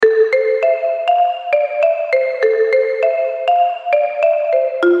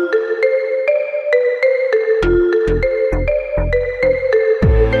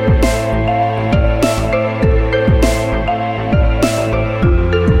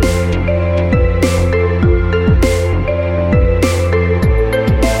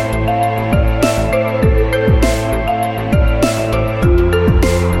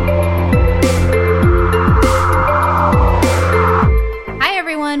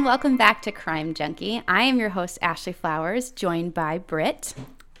and welcome back to Crime Junkie. I am your host, Ashley Flowers, joined by Britt.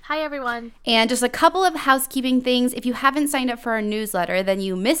 Hi, everyone. And just a couple of housekeeping things. If you haven't signed up for our newsletter, then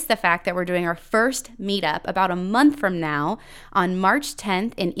you missed the fact that we're doing our first meetup about a month from now on March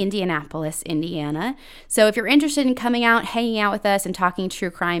 10th in Indianapolis, Indiana. So if you're interested in coming out, hanging out with us, and talking true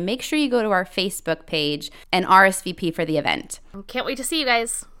crime, make sure you go to our Facebook page and RSVP for the event. Can't wait to see you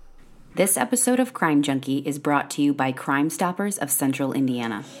guys. This episode of Crime Junkie is brought to you by Crime Stoppers of Central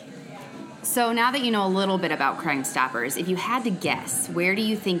Indiana. So now that you know a little bit about Crime Stoppers, if you had to guess, where do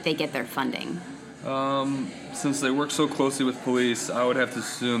you think they get their funding? Since they work so closely with police, I would have to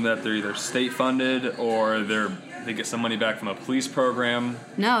assume that they're either state funded or they get some money back from a police program.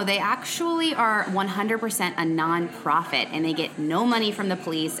 No, they actually are 100% a non-profit, and they get no money from the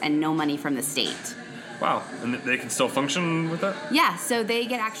police and no money from the state. Wow, and they can still function with that? Yeah, so they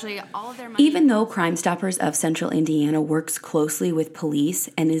get actually all of their money. Even though Crime Stoppers of Central Indiana works closely with police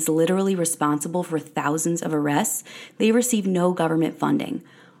and is literally responsible for thousands of arrests, they receive no government funding.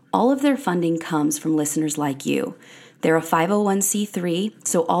 All of their funding comes from listeners like you. They're a 501c3,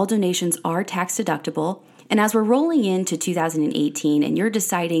 so all donations are tax deductible. And as we're rolling into 2018 and you're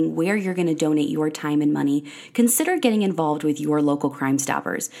deciding where you're going to donate your time and money, consider getting involved with your local Crime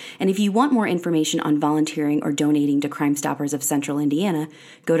Stoppers. And if you want more information on volunteering or donating to Crime Stoppers of Central Indiana,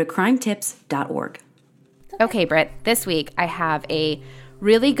 go to crimetips.org. Okay, Britt, this week I have a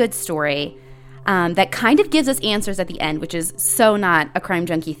really good story that kind of gives us answers at the end, which is so not a Crime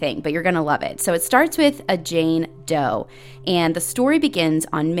Junkie thing, but you're going to love it. So it starts with a Jane Doe, and the story begins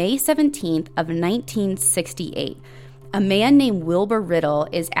on May 17th of 1968. A man named Wilbur Riddle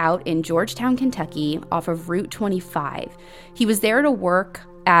is out in Georgetown, Kentucky, off of Route 25. He was there to work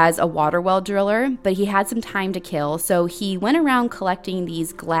as a water well driller, but he had some time to kill, so he went around collecting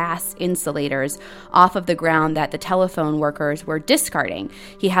these glass insulators off of the ground that the telephone workers were discarding.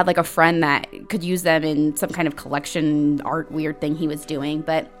 He had like a friend that could use them in some kind of collection art weird thing he was doing,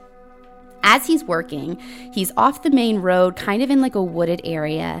 but as he's working, he's off the main road, kind of in like a wooded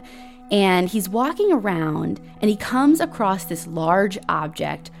area, and he's walking around and he comes across this large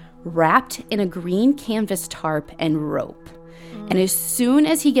object wrapped in a green canvas tarp and rope. And as soon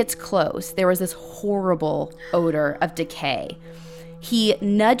as he gets close, there was this horrible odor of decay. He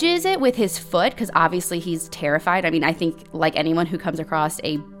nudges it with his foot because obviously he's terrified. I mean, I think like anyone who comes across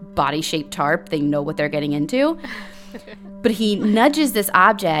a body-shaped tarp, they know what they're getting into. But he nudges this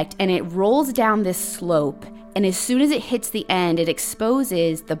object and it rolls down this slope. And as soon as it hits the end, it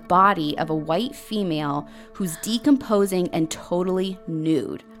exposes the body of a white female who's decomposing and totally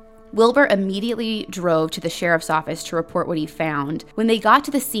nude. Wilbur immediately drove to the sheriff's office to report what he found. When they got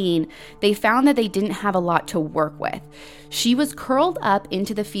to the scene, they found that they didn't have a lot to work with. She was curled up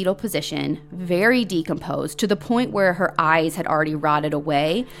into the fetal position, very decomposed, to the point where her eyes had already rotted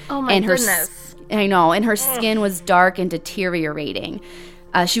away. Oh my goodness. I know, and her skin was dark and deteriorating.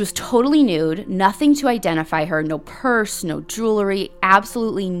 She was totally nude, nothing to identify her, no purse, no jewelry,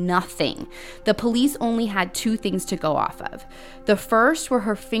 absolutely nothing. The police only had two things to go off of. The first were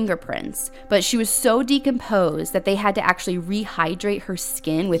her fingerprints, but she was so decomposed that they had to actually rehydrate her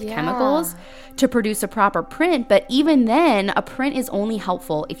skin with chemicals to produce a proper print. But even then, a print is only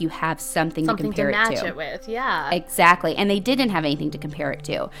helpful if you have something to compare it to. Something to match it with, yeah. Exactly, and they didn't have anything to compare it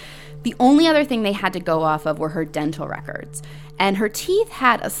to. The only other thing they had to go off of were her dental records. And her teeth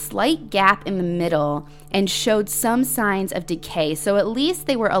had a slight gap in the middle and showed some signs of decay. So at least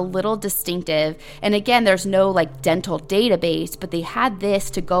they were a little distinctive. And again, there's no like dental database, but they had this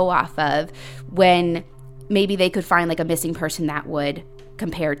to go off of when maybe they could find like a missing person that would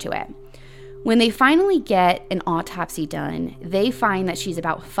compare to it. When they finally get an autopsy done, they find that she's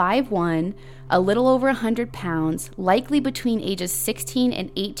about 5'1", a little over 100 pounds, likely between ages 16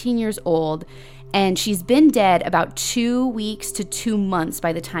 and 18 years old, and she's been dead about 2 weeks to 2 months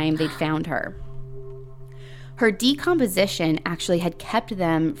by the time they'd found her. Her decomposition actually had kept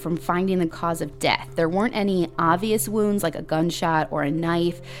them from finding the cause of death. There weren't any obvious wounds like a gunshot or a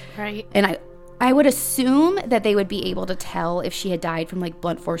knife. Right. And I would assume that they would be able to tell if she had died from like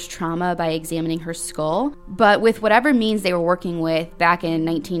blunt force trauma by examining her skull. But with whatever means they were working with back in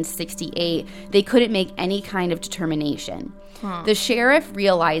 1968, they couldn't make any kind of determination. The sheriff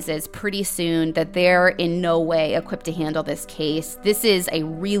realizes pretty soon that they're in no way equipped to handle this case. This is a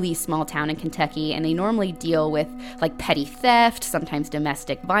really small town in Kentucky, and they normally deal with like petty theft, sometimes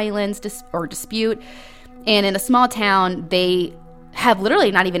domestic violence or dispute. And in a small town, they have literally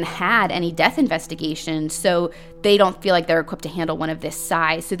not even had any death investigations, so they don't feel like they're equipped to handle one of this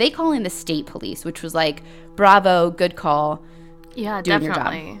size. So they call in the state police, which was like, bravo, good call. Yeah, doing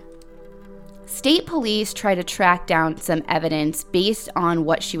definitely. Your job. State police try to track down some evidence based on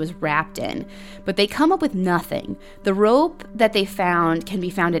what she was wrapped in, but they come up with nothing. The rope that they found can be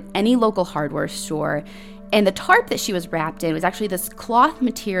found at any local hardware store, and the tarp that she was wrapped in was actually this cloth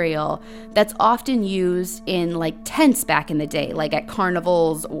material that's often used in like tents back in the day, like at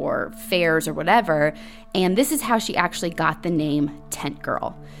carnivals or fairs or whatever, and this is how she actually got the name Tent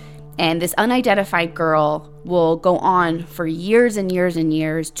Girl. And this unidentified girl will go on for years and years and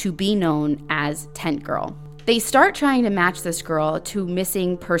years to be known as Tent Girl. They start trying to match this girl to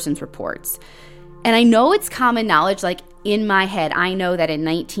missing persons reports. And I know it's common knowledge, like in my head, I know that in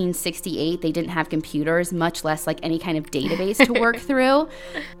 1968, they didn't have computers, much less like any kind of database to work through.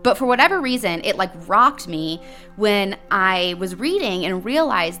 But for whatever reason, it like rocked me when I was reading and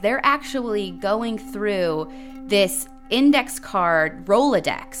realized they're actually going through this index card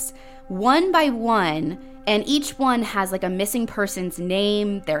Rolodex one by one, and each one has like a missing person's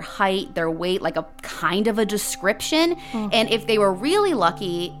name, their height, their weight, like a kind of a description. And if they were really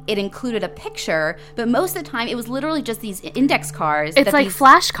lucky, it included a picture, but most of the time it was literally just these index cards. It's like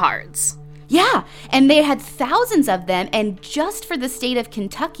flashcards. Yeah, and they had thousands of them, and just for the state of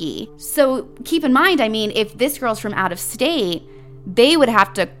Kentucky. So keep in mind, I mean, if this girl's from out of state, they would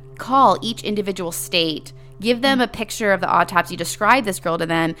have to call each individual state, give them a picture of the autopsy, describe this girl to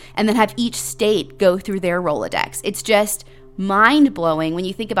them, and then have each state go through their Rolodex. It's just mind-blowing when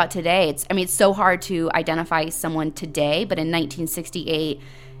you think about today. It's so hard to identify someone today, but in 1968,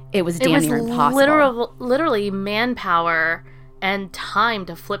 it was damn near impossible. Literally manpower and time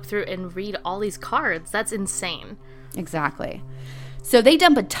to flip through and read all these cards. That's insane. Exactly. So they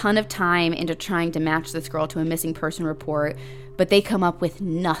dump a ton of time into trying to match this girl to a missing person report, but they come up with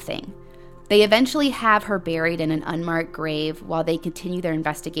nothing. They eventually have her buried in an unmarked grave while they continue their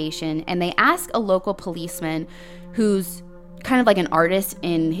investigation, and they ask a local policeman who's kind of like an artist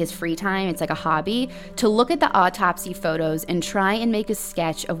in his free time, it's like a hobby, to look at the autopsy photos and try and make a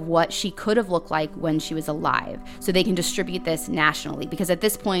sketch of what she could have looked like when she was alive, so they can distribute this nationally, because at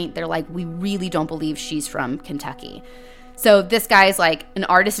this point they're like, we really don't believe she's from Kentucky. So this guy's like an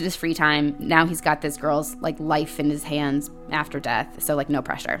artist in his free time. Now he's got this girl's like life in his hands after death, so like no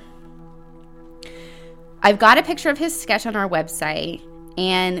pressure. I've got a picture of his sketch on our website,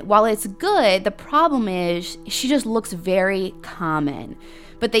 and while it's good, the problem is she just looks very common.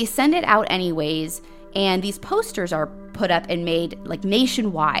 But they send it out anyways, and these posters are put up and made like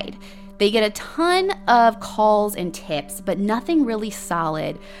nationwide. They get a ton of calls and tips, but nothing really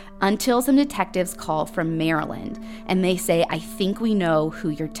solid until some detectives call from Maryland, and they say, I think we know who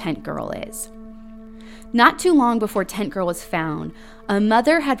your tent girl is. Not too long before Tent Girl was found, a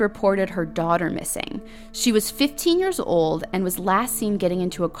mother had reported her daughter missing. She was 15 years old and was last seen getting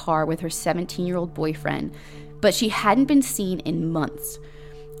into a car with her 17-year-old boyfriend, but she hadn't been seen in months.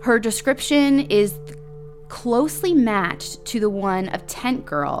 Her description is closely matched to the one of Tent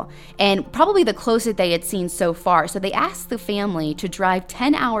Girl, and probably the closest they had seen so far. So they asked the family to drive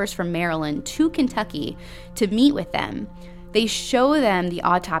 10 hours from Maryland to Kentucky to meet with them. They show them the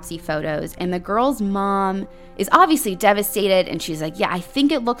autopsy photos, and the girl's mom is obviously devastated, and she's like, yeah, I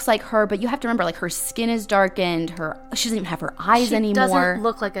think it looks like her, but you have to remember, like, her skin is darkened, she doesn't even have her eyes anymore. She doesn't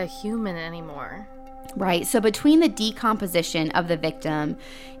look like a human anymore. Right, so between the decomposition of the victim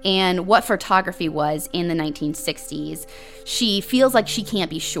and what photography was in the 1960s, she feels like she can't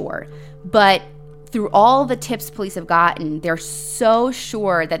be sure, but through all the tips police have gotten, they're so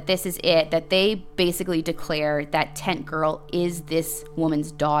sure that this is it that they basically declare that Tent Girl is this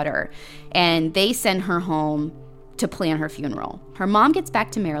woman's daughter. And they send her home to plan her funeral. Her mom gets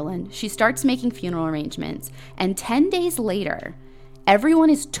back to Maryland. She starts making funeral arrangements. And 10 days later, everyone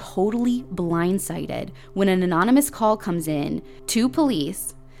is totally blindsided when an anonymous call comes in to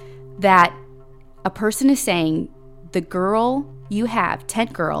police that a person is saying, the girl you have,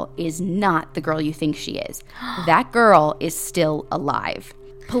 Tent Girl, is not the girl you think she is. That girl is still alive.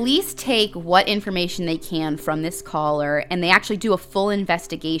 Police take what information they can from this caller, and they actually do a full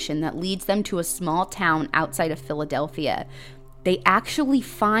investigation that leads them to a small town outside of Philadelphia. They actually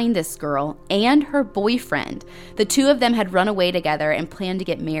find this girl and her boyfriend. The two of them had run away together and planned to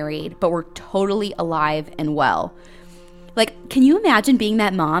get married, but were totally alive and well. Like, can you imagine being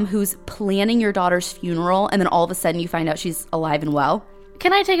that mom who's planning your daughter's funeral and then all of a sudden you find out she's alive and well?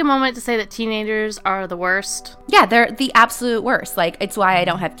 Can I take a moment to say that teenagers are the worst? Yeah, they're the absolute worst. Like, it's why I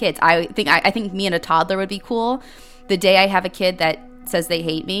don't have kids. I think me and a toddler would be cool. The day I have a kid that says they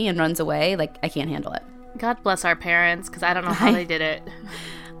hate me and runs away, like, I can't handle it. God bless our parents, because I don't know how they did it.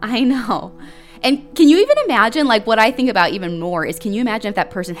 I know. And can you even imagine, like, what I think about even more is, can you imagine if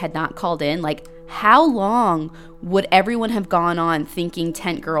that person had not called in? Like, how long would everyone have gone on thinking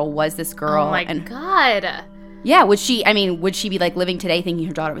Tent Girl was this girl? Oh my God. Yeah, would she be like living today thinking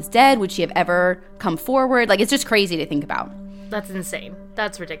her daughter was dead? Would she have ever come forward? Like, it's just crazy to think about. That's insane.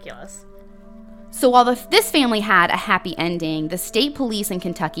 That's ridiculous. So while this family had a happy ending, the state police in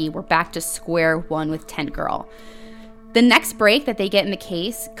Kentucky were back to square one with Tent Girl. The next break that they get in the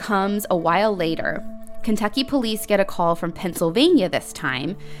case comes a while later. Kentucky police get a call from Pennsylvania this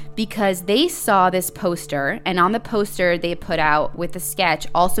time because they saw this poster, and on the poster they put out with the sketch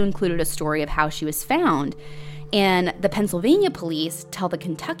also included a story of how she was found. And the Pennsylvania police tell the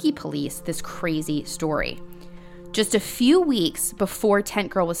Kentucky police this crazy story. Just a few weeks before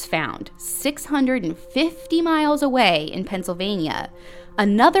Tent Girl was found, 650 miles away in Pennsylvania,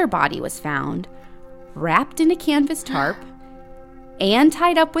 another body was found, wrapped in a canvas tarp and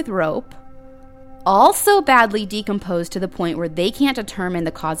tied up with rope, also badly decomposed to the point where they can't determine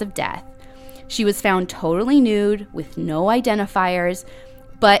the cause of death. She was found totally nude with no identifiers,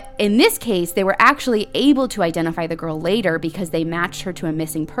 but in this case, they were actually able to identify the girl later because they matched her to a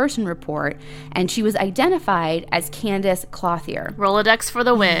missing person report, and she was identified as Candace Clothier. Rolodex for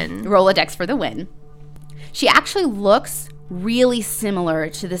the win. Rolodex for the win. She actually looks really similar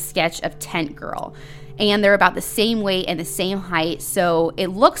to the sketch of Tent Girl, and they're about the same weight and the same height, so it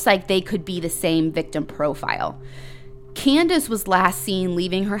looks like they could be the same victim profile. Candace was last seen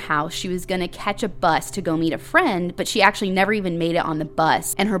leaving her house. She was going to catch a bus to go meet a friend, but she actually never even made it on the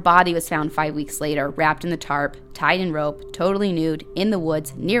bus, and her body was found 5 weeks later, wrapped in the tarp, tied in rope, totally nude, in the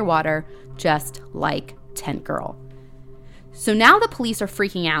woods, near water, just like Tent Girl. So now the police are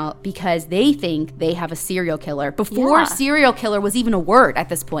freaking out because they think they have a serial killer before serial killer was even a word at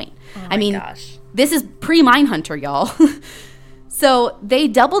this point. Oh I mean, gosh. This is pre-Mindhunter, y'all. So they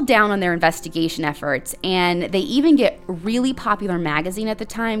doubled down on their investigation efforts, and they even get a really popular magazine at the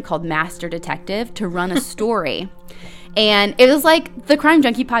time called Master Detective to run a story. And it was like the Crime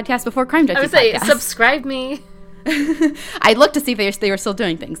Junkie podcast before Crime Junkie podcast. I would say, subscribe me. I looked to see if they were still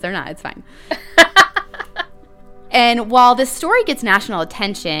doing things. They're not. It's fine. And while this story gets national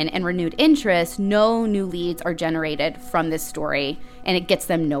attention and renewed interest, no new leads are generated from this story, and it gets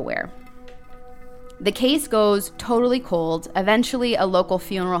them nowhere. The case goes totally cold. Eventually, a local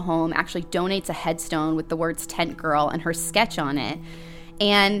funeral home actually donates a headstone with the words Tent Girl and her sketch on it.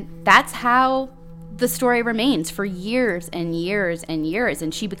 And that's how the story remains for years and years and years.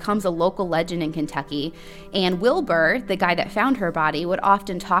 And she becomes a local legend in Kentucky. And Wilbur, the guy that found her body, would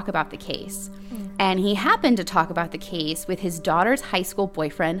often talk about the case. And he happened to talk about the case with his daughter's high school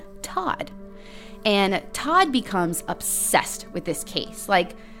boyfriend, Todd. And Todd becomes obsessed with this case.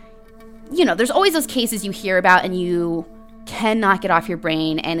 Like, you know, there's always those cases you hear about and you cannot get off your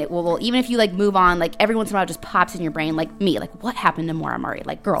brain, and it will, even if you like move on, like every once in a while it just pops in your brain, like me, like what happened to Maura Murray?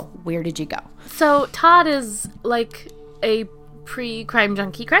 Like, girl, where did you go? So Todd is like a pre-Crime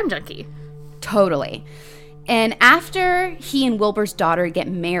Junkie. Totally. And after he and Wilbur's daughter get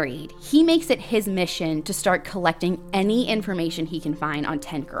married, he makes it his mission to start collecting any information he can find on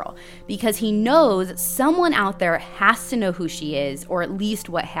Tent Girl, because he knows someone out there has to know who she is, or at least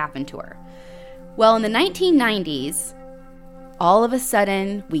what happened to her. Well, in the 1990s, all of a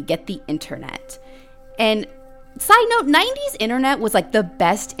sudden, we get the internet. And side note, 90s internet was like the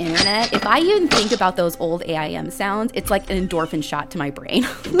best internet. If I even think about those old AIM sounds, it's like an endorphin shot to my brain.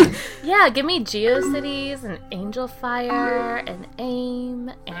 Yeah, give me GeoCities and Angel Fire and AIM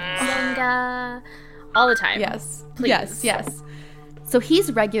and Zynga all the time. Yes. Please. Yes. So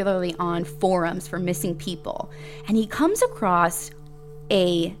he's regularly on forums for missing people, and he comes across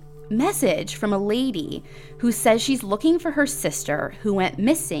a message from a lady who says she's looking for her sister who went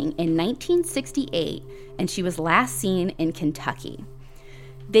missing in 1968, and she was last seen in Kentucky.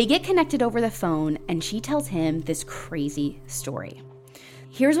 They get connected over the phone, and she tells him this crazy story.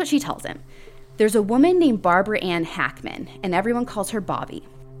 Here's what she tells him. There's a woman named Barbara Ann Hackman, and everyone calls her Bobby.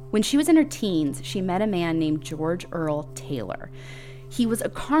 When she was in her teens, she met a man named George Earl Taylor. He was a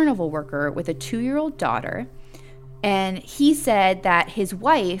carnival worker with a 2-year-old daughter, and he said that his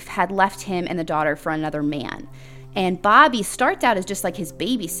wife had left him and the daughter for another man. And Bobby starts out as just like his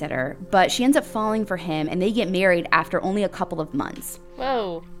babysitter, but she ends up falling for him, and they get married after only a couple of months.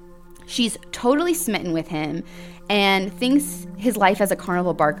 Whoa. She's totally smitten with him and thinks his life as a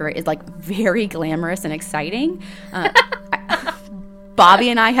carnival barker is like very glamorous and exciting. Bobby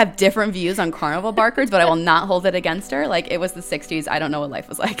and I have different views on carnival barkers, but I will not hold it against her. Like, it was the 60s. I don't know what life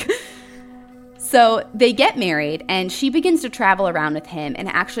was like. So they get married, and she begins to travel around with him and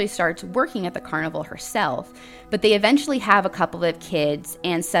actually starts working at the carnival herself. But they eventually have a couple of kids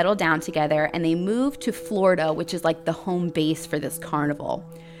and settle down together, and they move to Florida, which is like the home base for this carnival.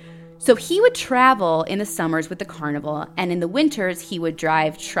 So he would travel in the summers with the carnival, and in the winters, he would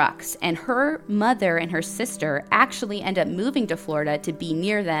drive trucks. And her mother and her sister actually end up moving to Florida to be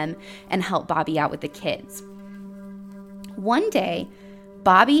near them and help Bobby out with the kids. One day,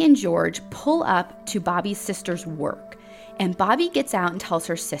 Bobby and George pull up to Bobby's sister's work. And Bobby gets out and tells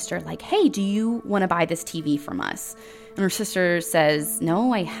her sister, like, hey, do you want to buy this TV from us? And her sister says,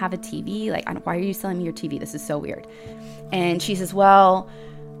 no, I have a TV. Like, why are you selling me your TV? This is so weird. And she says, well,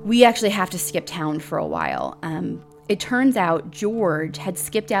 we actually have to skip town for a while. It turns out George had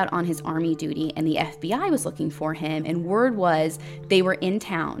skipped out on his army duty and the FBI was looking for him, and word was they were in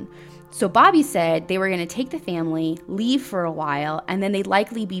town. So Bobby said they were going to take the family, leave for a while, and then they'd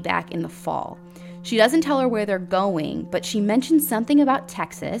likely be back in the fall. She doesn't tell her where they're going, but she mentions something about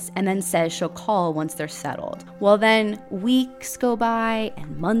Texas and then says she'll call once they're settled. Well, then weeks go by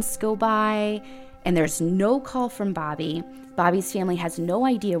and months go by, and there's no call from Bobby. Bobby's family has no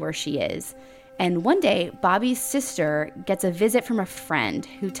idea where she is. And one day, Bobby's sister gets a visit from a friend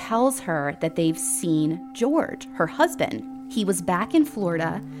who tells her that they've seen George, her husband. He was back in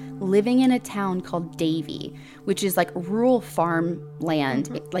Florida, living in a town called Davie, which is like rural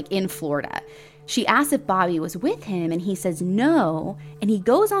farmland, like in Florida. She asks if Bobby was with him, and he says no, and he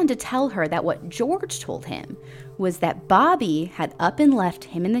goes on to tell her that what George told him was that Bobby had up and left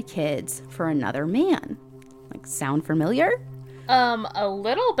him and the kids for another man. Like, sound familiar? A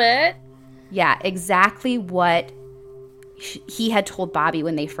little bit. Yeah, exactly what he had told Bobby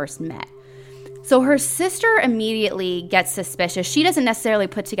when they first met. So her sister immediately gets suspicious. She doesn't necessarily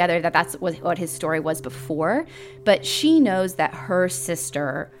put together that that's what his story was before, but she knows that her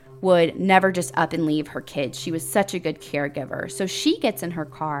sister would never just up and leave her kids. She was such a good caregiver. So she gets in her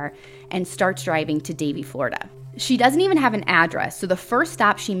car and starts driving to Davie, Florida. She doesn't even have an address. So the first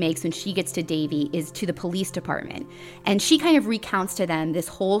stop she makes when she gets to Davie is to the police department. And she kind of recounts to them this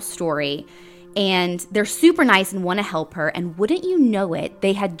whole story. And they're super nice and want to help her. And wouldn't you know it,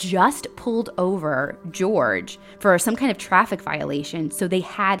 they had just pulled over George for some kind of traffic violation. So they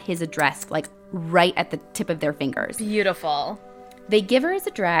had his address like right at the tip of their fingers. Beautiful. They give her his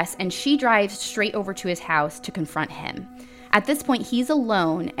address, and she drives straight over to his house to confront him. At this point, he's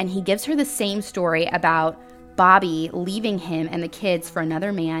alone, and he gives her the same story about Bobby leaving him and the kids for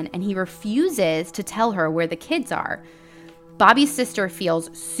another man, and he refuses to tell her where the kids are. Bobby's sister feels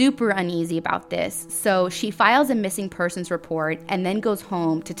super uneasy about this, so she files a missing persons report and then goes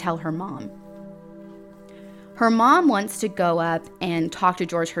home to tell her mom. Her mom wants to go up and talk to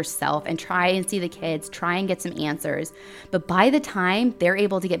George herself and try and see the kids, try and get some answers. But by the time they're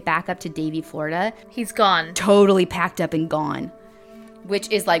able to get back up to Davie, Florida, he's gone. Totally packed up and gone.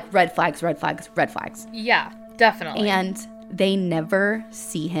 Which is like red flags, red flags, red flags. Yeah, definitely. And they never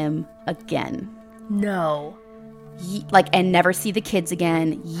see him again. No. And never see the kids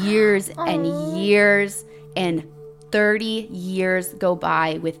again. Years and years and 30 years go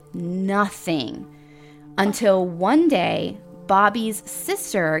by with nothing. Until one day, Bobby's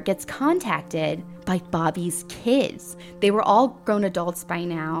sister gets contacted by Bobby's kids. They were all grown adults by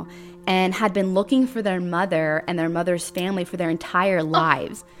now and had been looking for their mother and their mother's family for their entire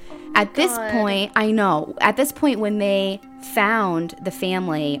lives. At this point, at this point when they found the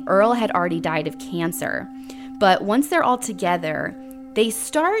family, Earl had already died of cancer. But once they're all together, they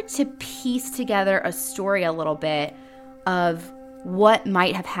start to piece together a story a little bit of what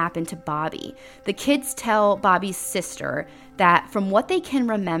might have happened to Bobby. The kids tell Bobby's sister that from what they can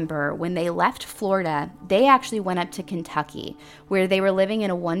remember, when they left Florida, they actually went up to Kentucky, where they were living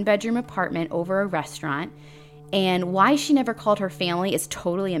in a one-bedroom apartment over a restaurant. And why she never called her family is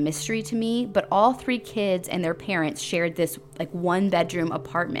totally a mystery to me, but all three kids and their parents shared this like one-bedroom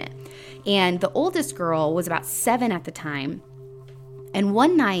apartment. And the oldest girl was about 7 at the time. And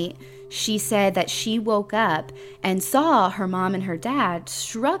one night, she said that she woke up and saw her mom and her dad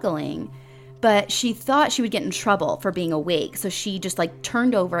struggling, but she thought she would get in trouble for being awake. So she just like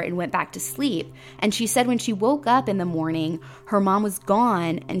turned over and went back to sleep. And she said when she woke up in the morning, her mom was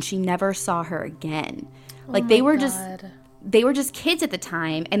gone and she never saw her again. Like they were just kids at the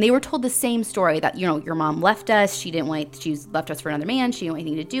time, and they were told the same story that, you know, your mom left us. She left us for another man. She didn't want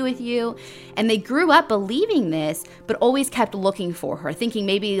anything to do with you. And they grew up believing this, but always kept looking for her, thinking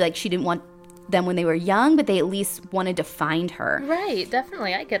maybe like she didn't want them when they were young, but they at least wanted to find her. Right,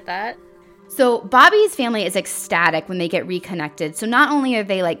 definitely. I get that. So Bobby's family is ecstatic when they get reconnected. So not only are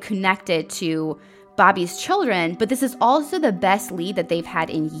they like connected to Bobby's children, but this is also the best lead that they've had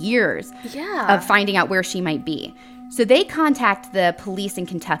in years of finding out where she might be. So they contact the police in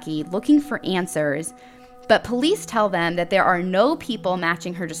Kentucky looking for answers, but police tell them that there are no people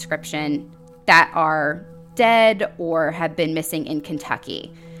matching her description that are dead or have been missing in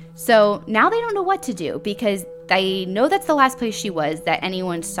Kentucky. So now they don't know what to do because they know that's the last place she was, that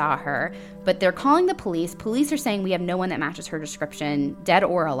anyone saw her, but they're calling the police. Police are saying we have no one that matches her description, dead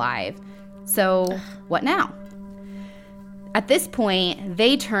or alive. So what now? At this point,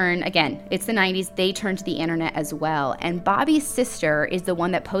 they turn, again, it's the 90s, they turn to the internet as well. And Bobby's sister is the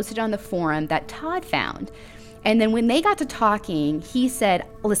one that posted on the forum that Todd found. And then when they got to talking, he said,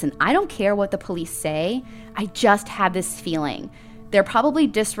 listen, I don't care what the police say. I just have this feeling. They're probably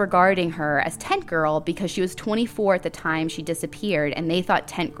disregarding her as Tent Girl because she was 24 at the time she disappeared, and they thought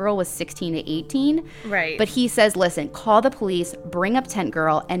Tent Girl was 16 to 18. Right. But he says, listen, call the police, bring up Tent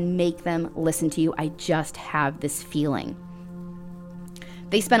Girl, and make them listen to you. I just have this feeling.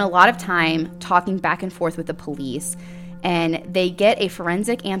 They spent a lot of time talking back and forth with the police, and they get a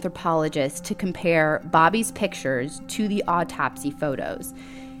forensic anthropologist to compare Bobby's pictures to the autopsy photos.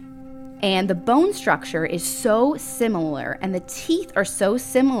 And the bone structure is so similar and the teeth are so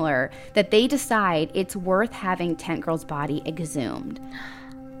similar that they decide it's worth having Tent Girl's body exhumed.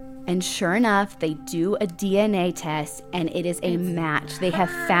 And sure enough, they do a DNA test and it is a match. They have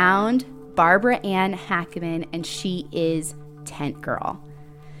found Barbara Ann Hackman and she is Tent Girl.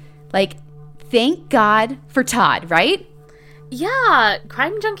 Like, thank God for Todd, right? Yeah,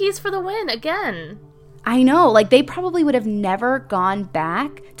 crime junkies for the win again. I know, like, they probably would have never gone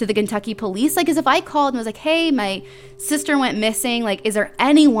back to the Kentucky police. Like, as if I called and was like, hey, my sister went missing. Like, is there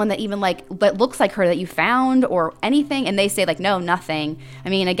anyone that even, like, that looks like her that you found or anything? And they say, like, no, nothing. I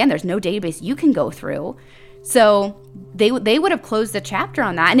mean, again, there's no database you can go through. So they would have closed the chapter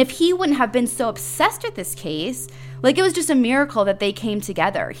on that. And if he wouldn't have been so obsessed with this case, like, it was just a miracle that they came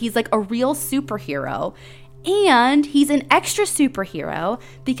together. He's, like, a real superhero. And he's an extra superhero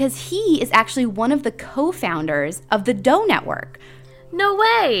because he is actually one of the co-founders of the Doe Network. No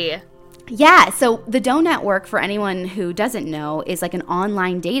way! Yeah, so the Doe Network, for anyone who doesn't know, is like an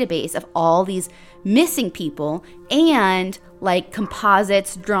online database of all these missing people and like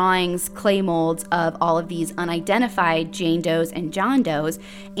composites, drawings, clay molds of all of these unidentified Jane Does and John Does.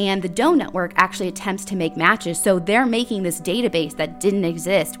 And the Doe Network actually attempts to make matches. So they're making this database that didn't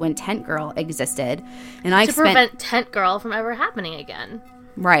exist when Tent Girl existed. And to prevent Tent Girl from ever happening again.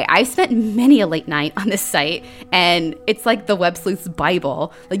 Right. I spent many a late night on this site, and it's like the Web Sleuth's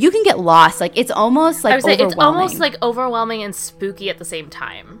Bible. Like, you can get lost. Like, it's almost like overwhelming. It's almost like overwhelming and spooky at the same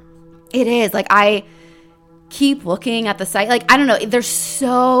time. It is. Like, I keep looking at the site. Like, I don't know. There's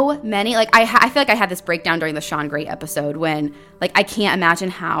so many. Like, I feel like I had this breakdown during the Sean Gray episode when, like, I can't imagine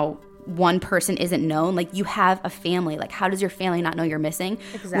how one person isn't known. Like, you have a family. Like, how does your family not know you're missing?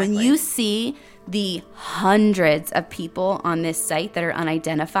 Exactly. When you see the hundreds of people on this site that are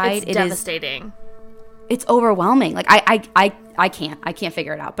unidentified, it's devastating. It's overwhelming. Like, I can't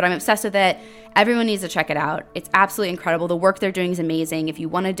figure it out, but I'm obsessed with it. Everyone needs to check it out. It's absolutely incredible. The work they're doing is amazing. If you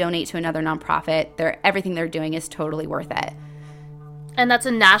want to donate to another nonprofit, everything they're doing is totally worth it. And that's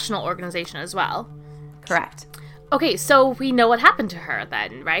a national organization as well. Correct. Okay, so we know what happened to her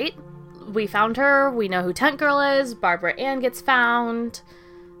then, right? We found her. We know who Tent Girl is. Barbara Ann gets found.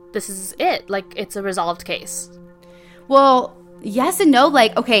 This is it. Like, it's a resolved case. Well, yes and no.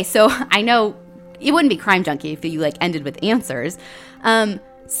 Like, okay, so I know it wouldn't be Crime Junkie if you, like, ended with answers.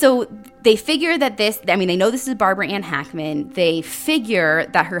 So they figure that they know this is Barbara Ann Hackman. They figure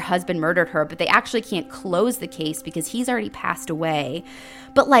that her husband murdered her, but they actually can't close the case because he's already passed away.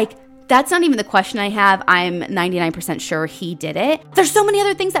 But, like, that's not even the question I have. I'm 99% sure he did it. There's so many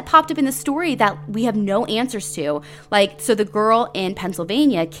other things that popped up in the story that we have no answers to. Like, so the girl in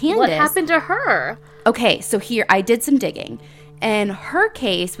Pennsylvania, Candace. What happened to her? Okay, so here, I did some digging. And her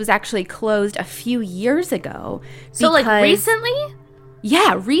case was actually closed a few years ago. So, like, recently?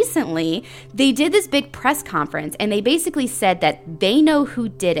 Yeah, recently. They did this big press conference, and they basically said that they know who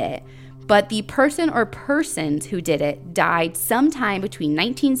did it. But the person or persons who did it died sometime between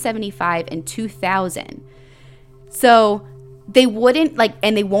 1975 and 2000. So they wouldn't, like,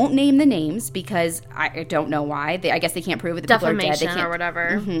 and they won't name the names because I don't know why. I guess they can't prove it. The people are dead. Defamation or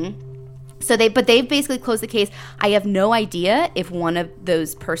whatever. Mm-hmm. So they've basically closed the case. I have no idea if one of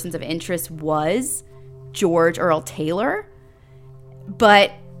those persons of interest was George Earl Taylor,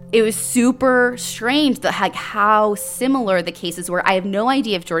 but it was super strange that, like, how similar the cases were. I have no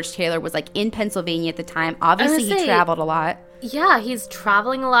idea if George Taylor was, like, in Pennsylvania at the time. Obviously, he traveled a lot. Yeah, he's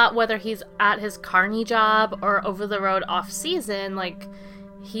traveling a lot, whether he's at his carny job or over the road off season. Like,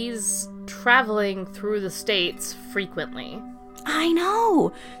 he's traveling through the states frequently. I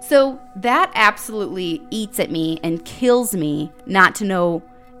know. So that absolutely eats at me and kills me not to know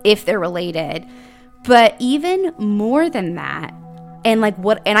if they're related. But even more than that, and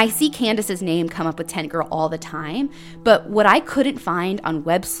I see Candace's name come up with Tent Girl all the time, but what I couldn't find on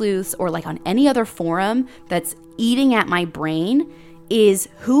Web Sleuths or on any other forum that's eating at my brain is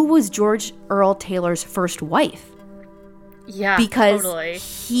who was George Earl Taylor's first wife. Yeah, because totally.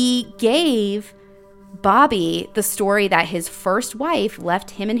 He gave Bobby the story that his first wife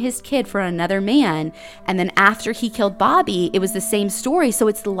left him and his kid for another man, and then after he killed Bobby, it was the same story. So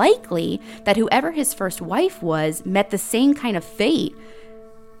it's likely that whoever his first wife was met the same kind of fate.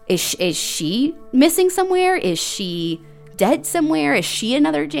 Is she missing somewhere? Is she dead somewhere? Is she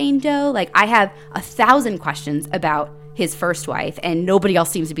another Jane Doe? I have 1,000 questions about his first wife, and nobody else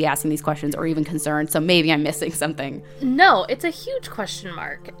seems to be asking these questions or even concerned, so maybe I'm missing something. No, it's a huge question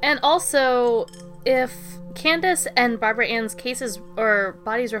mark. And also, if Candace and Barbara Ann's cases or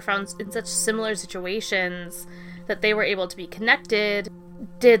bodies were found in such similar situations that they were able to be connected,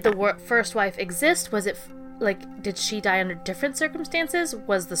 did the first wife exist? Was it, did she die under different circumstances?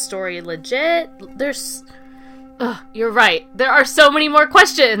 Was the story legit? You're right. There are so many more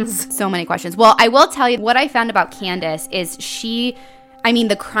questions. So many questions. Well, I will tell you what I found about Candace is the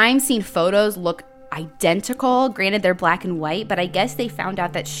crime scene photos look identical. Granted, they're black and white, but I guess they found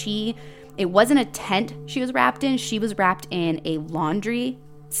out that it wasn't a tent she was wrapped in. She was wrapped in a laundry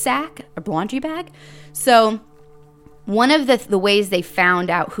bag. So one of the ways they found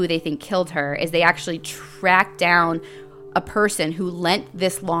out who they think killed her is they actually tracked down a person who lent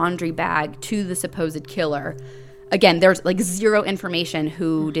this laundry bag to the supposed killer. Again, there's zero information.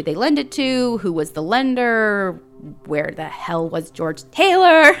 Who did they lend it to? Who was the lender? Where the hell was George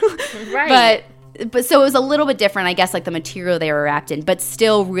Taylor? Right. But so it was a little bit different, I guess, the material they were wrapped in, but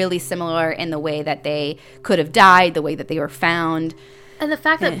still really similar in the way that they could have died, the way that they were found. And the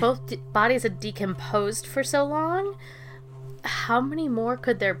fact that both bodies had decomposed for so long, how many more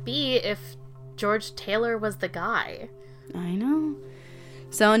could there be if George Taylor was the guy? I know.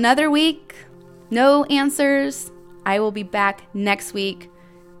 So another week, no answers. I will be back next week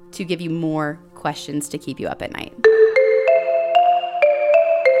to give you more questions to keep you up at night.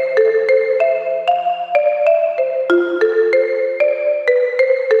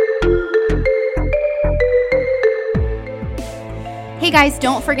 Hey guys,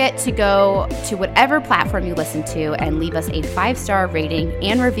 don't forget to go to whatever platform you listen to and leave us a 5-star rating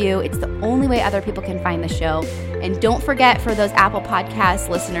and review. It's the only way other people can find the show. And don't forget, for those Apple Podcast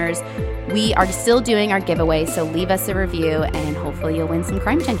listeners, we are still doing our giveaway, so leave us a review and hopefully you'll win some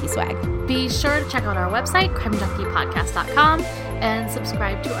Crime Junkie swag. Be sure to check out our website, crimejunkiepodcast.com, and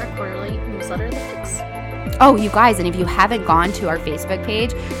subscribe to our quarterly newsletter, The Fix. Oh, you guys, and if you haven't gone to our Facebook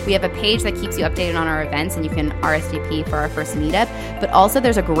page, we have a page that keeps you updated on our events, and you can RSVP for our first meetup. But also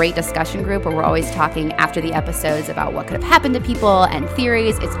there's a great discussion group where we're always talking after the episodes about what could have happened to people and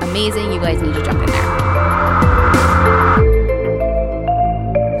theories. It's amazing. You guys need to jump in there.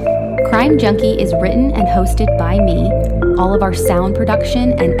 Crime Junkie is written and hosted by me. All of our sound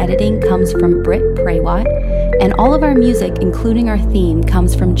production and editing comes from Britt Praywat, and all of our music, including our theme,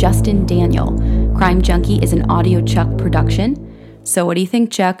 comes from Justin Daniel. Crime Junkie is an Audio Chuck production. So what do you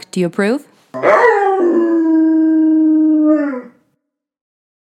think, Chuck? Do you approve?